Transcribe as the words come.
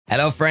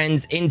Hello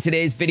friends, in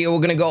today's video we're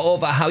going to go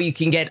over how you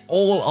can get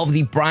all of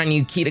the brand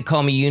new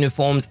Kitakami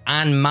uniforms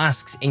and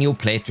masks in your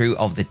playthrough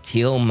of the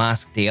Teal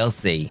Mask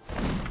DLC.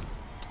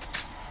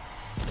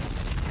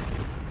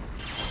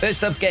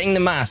 First up, getting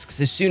the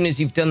masks. As soon as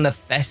you've done the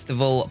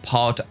festival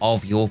part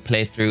of your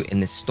playthrough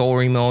in the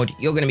story mode,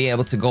 you're going to be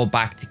able to go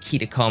back to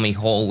Kitakami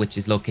Hall, which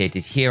is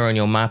located here on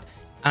your map,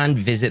 and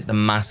visit the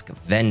mask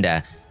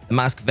vendor. The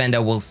mask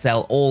vendor will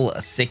sell all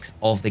 6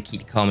 of the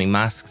Kitakami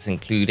masks,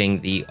 including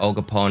the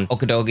Ogapon,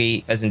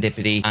 Okadogi,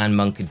 Pheasantipity, and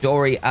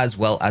Munkadori, as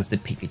well as the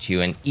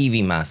Pikachu and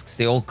Eevee masks.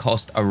 They all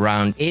cost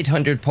around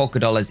 800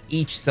 pokedollars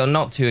each, so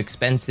not too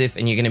expensive,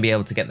 and you're going to be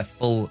able to get the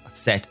full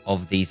set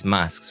of these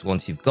masks.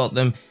 Once you've got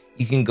them,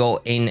 you can go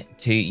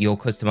into your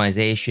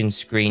customization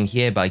screen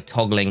here by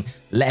toggling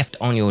left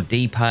on your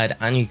D-pad,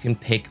 and you can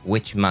pick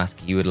which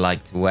mask you would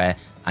like to wear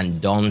and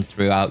don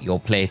throughout your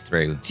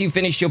playthrough. Once you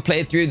finish your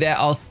playthrough, there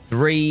are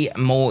 3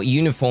 more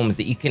uniforms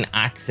that you can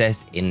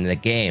access in the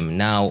game.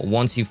 Now,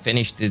 once you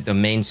finish the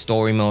main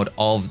story mode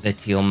of the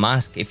Teal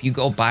Mask, if you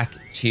go back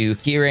to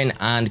Kieran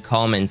and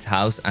Carmen's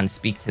house and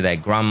speak to their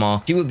grandma,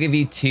 she will give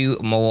you 2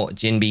 more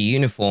Jinbei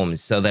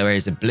uniforms. So there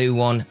is a blue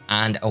one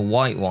and a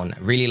white one. I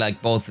really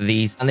like both of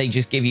these, and they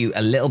just give you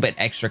a little bit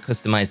extra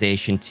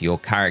customization to your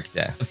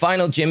character. The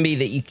final Jinbei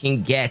that you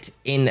can get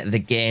in the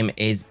game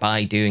is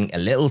by doing a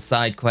little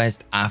side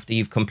quest after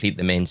you've completed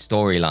the main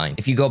storyline.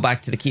 If you go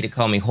back to the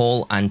Kitakami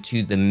Hall and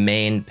to the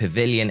main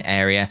pavilion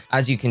area,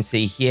 as you can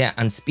see here,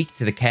 and speak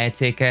to the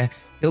caretaker,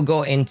 he'll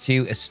go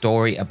into a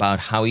story about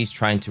how he's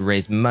trying to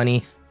raise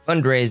money,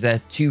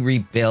 fundraiser, to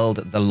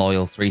rebuild the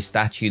Loyal 3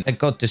 statue that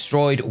got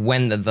destroyed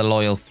when the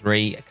Loyal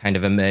 3 kind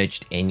of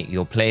emerged in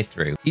your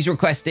playthrough. He's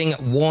requesting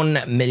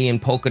 1 million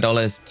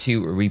pokedollars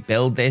to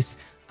rebuild this,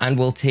 and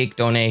will take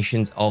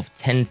donations of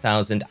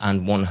 10,000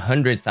 and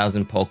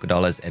 100,000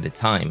 pokedollars at a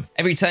time.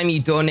 Every time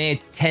you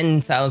donate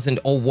 10,000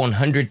 or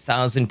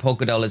 100,000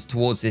 pokedollars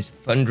towards this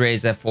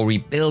fundraiser for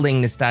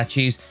rebuilding the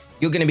statues,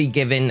 you're going to be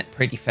given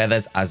pretty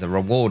feathers as a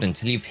reward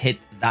until you've hit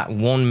that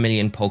 1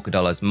 million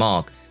pokedollars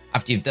mark.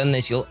 After you've done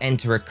this, you'll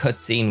enter a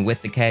cutscene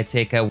with the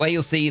caretaker where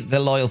you'll see the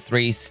Loyal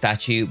 3's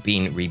statue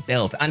being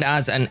rebuilt. And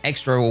as an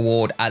extra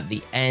reward at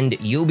the end,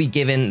 you'll be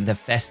given the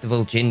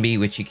Festival Jinbei,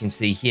 which you can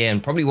see here,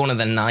 and probably one of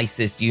the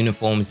nicest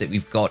uniforms that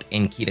we've got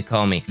in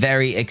Kitakami.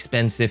 Very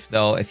expensive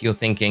though, if you're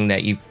thinking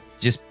that you've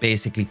just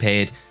basically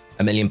paid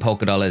 1 million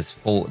pokedollars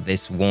for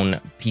this one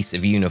piece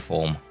of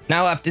uniform.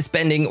 Now, after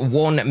spending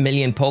 1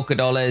 million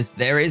pokedollars,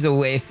 there is a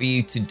way for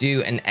you to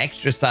do an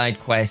extra side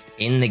quest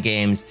in the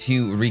games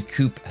to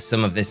recoup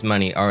some of this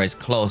money, or as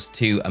close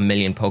to 1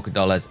 million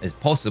pokedollars as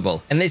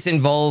possible. And this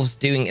involves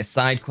doing a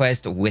side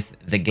quest with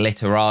the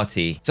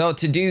Glitterati. So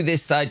to do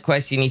this side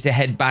quest, you need to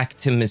head back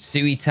to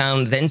Masui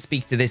Town, then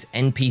speak to this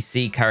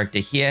NPC character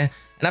here.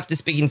 And after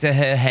speaking to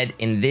her, head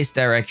in this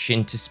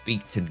direction to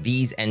speak to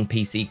these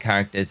NPC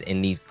characters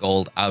in these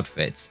gold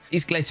outfits.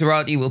 These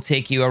Glitterati will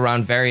take you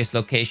around various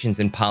locations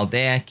in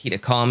Paldea,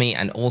 Kitakami,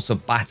 and also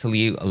battle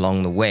you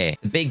along the way.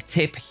 The big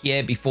tip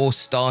here before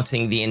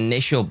starting the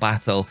initial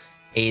battle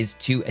is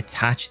to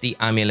attach the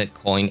amulet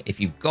coin,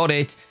 if you've got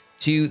it,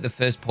 to the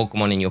first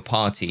Pokemon in your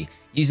party.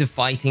 Use a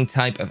fighting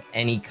type of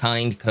any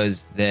kind,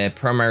 because they're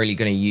primarily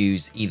going to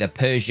use either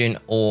Persian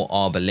or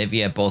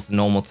Arbolivia, both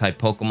normal type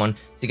Pokemon.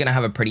 So you're going to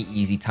have a pretty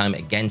easy time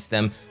against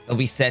them. They'll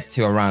be set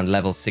to around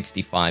level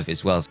 65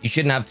 as well. So you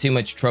shouldn't have too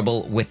much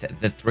trouble with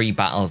the 3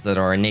 battles that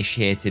are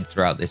initiated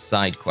throughout this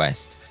side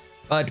quest.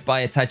 But by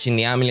attaching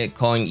the amulet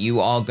coin,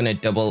 you are going to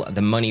double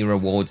the money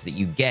rewards that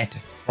you get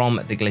from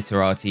the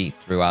Glitterati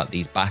throughout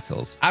these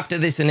battles. After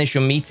this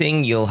initial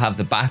meeting, you'll have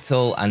the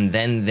battle, and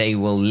then they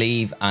will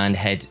leave and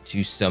head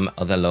to some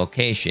other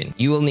location.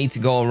 You will need to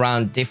go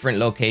around different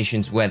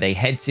locations where they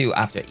head to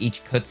after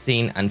each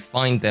cutscene and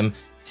find them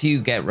to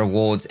get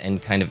rewards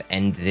and kind of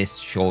end this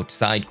short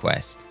side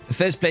quest. The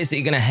first place that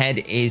you're going to head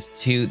is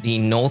to the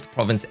North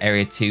Province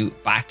Area 2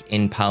 back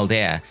in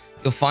Paldea.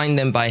 You'll find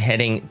them by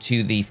heading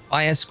to the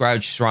Fire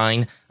Scrouge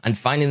Shrine and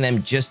finding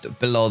them just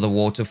below the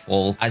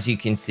waterfall, as you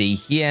can see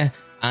here,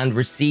 and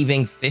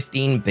receiving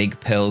 15 big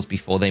pearls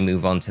before they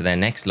move on to their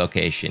next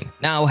location.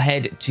 Now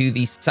head to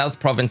the South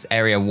Province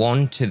Area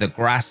 1 to the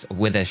Grass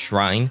Wither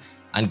Shrine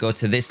and go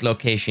to this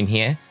location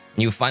here,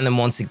 and you'll find them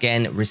once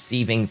again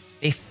receiving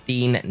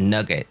 15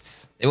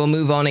 nuggets. They will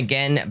move on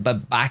again,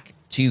 but back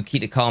to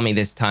Kitakami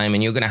this time,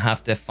 and you're going to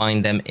have to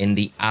find them in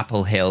the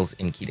Apple Hills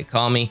in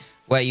Kitakami,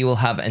 where you will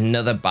have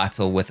another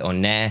battle with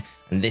Onair,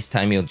 and this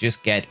time you'll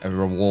just get a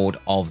reward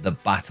of the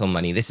battle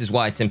money. This is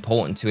why it's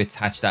important to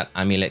attach that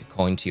amulet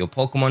coin to your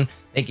Pokemon,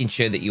 making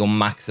sure that you're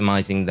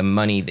maximizing the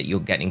money that you're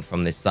getting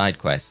from this side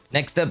quest.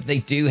 Next up, they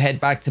do head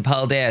back to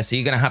Paldea, so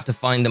you're going to have to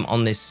find them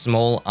on this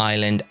small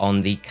island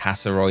on the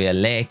Casaroya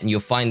Lake, and you'll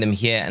find them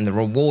here, and the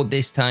reward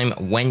this time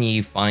when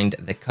you find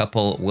the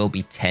couple will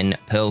be 10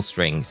 pearl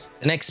strings.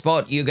 The next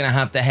spot, you're going to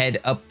have to head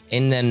up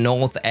in the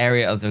north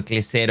area of the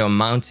Glisero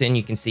Mountain.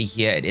 You can see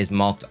here it is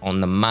marked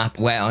on the map,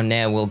 where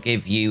Onair will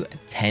give you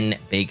 10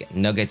 big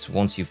nuggets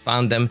once you've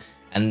found them,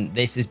 and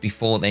this is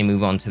before they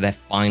move on to their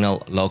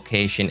final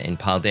location in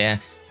Paldea,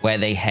 where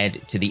they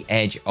head to the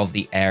edge of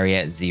the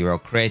Area Zero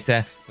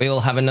crater. We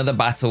will have another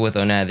battle with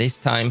Onair this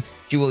time.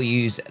 She will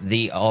use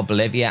the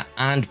Oblivia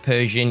and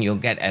Persian. You'll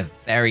get a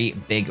very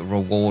big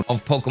reward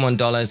of Pokemon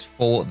dollars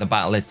for the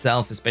battle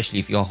itself, especially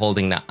if you're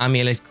holding that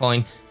amulet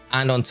coin.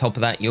 And on top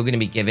of that, you're going to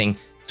be giving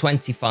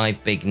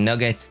 25 big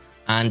nuggets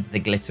and the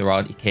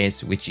Glitterati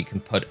case, which you can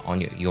put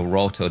on your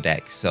Roto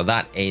deck. So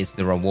that is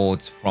the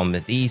rewards from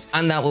these,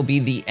 and that will be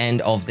the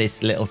end of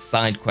this little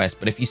side quest.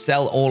 But if you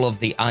sell all of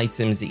the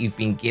items that you've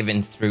been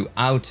given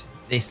throughout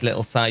this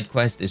little side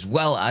quest, as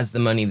well as the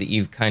money that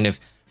you've kind of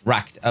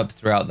racked up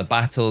throughout the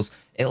battles,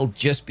 it'll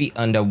just be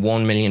under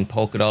 1 million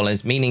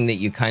pokedollars, meaning that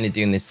you're kind of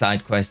doing this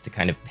side quest to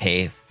kind of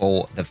pay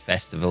for the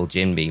festival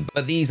Jinbei.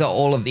 But these are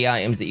all of the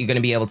items that you're going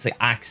to be able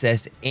to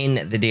access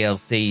in the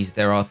DLCs.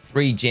 There are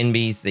 3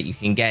 Jinbeis that you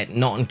can get,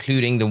 not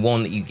including the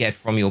one that you get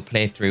from your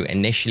playthrough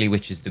initially,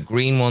 which is the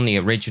green one, the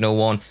original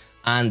one,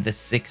 and the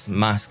 6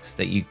 masks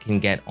that you can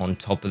get on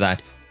top of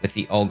that with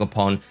the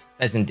Ogerpon,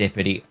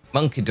 Pheasantipity,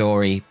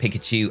 Munkidori,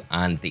 Pikachu,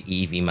 and the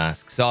Eevee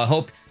mask. So I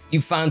hope you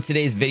found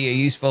today's video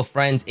useful,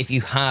 friends. If you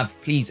have,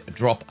 please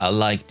drop a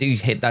like. Do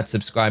hit that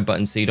subscribe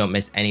button so you don't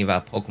miss any of our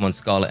Pokemon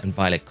Scarlet and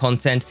Violet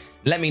content.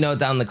 Let me know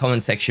down in the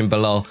comment section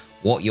below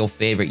what your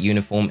favorite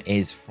uniform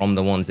is from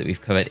the ones that we've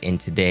covered in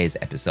today's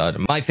episode.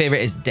 My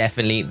favorite is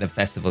definitely the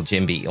Festival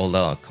Jinbei,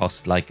 although it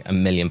costs like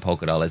 1 million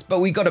Pokedollars. But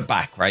we got it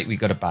back, right? We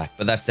got it back.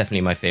 But that's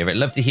definitely my favorite.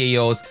 Love to hear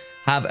yours.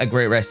 Have a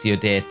great rest of your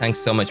day. Thanks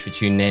so much for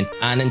tuning in.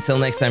 And until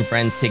next time,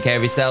 friends, take care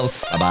of yourselves.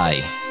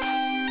 Bye-bye.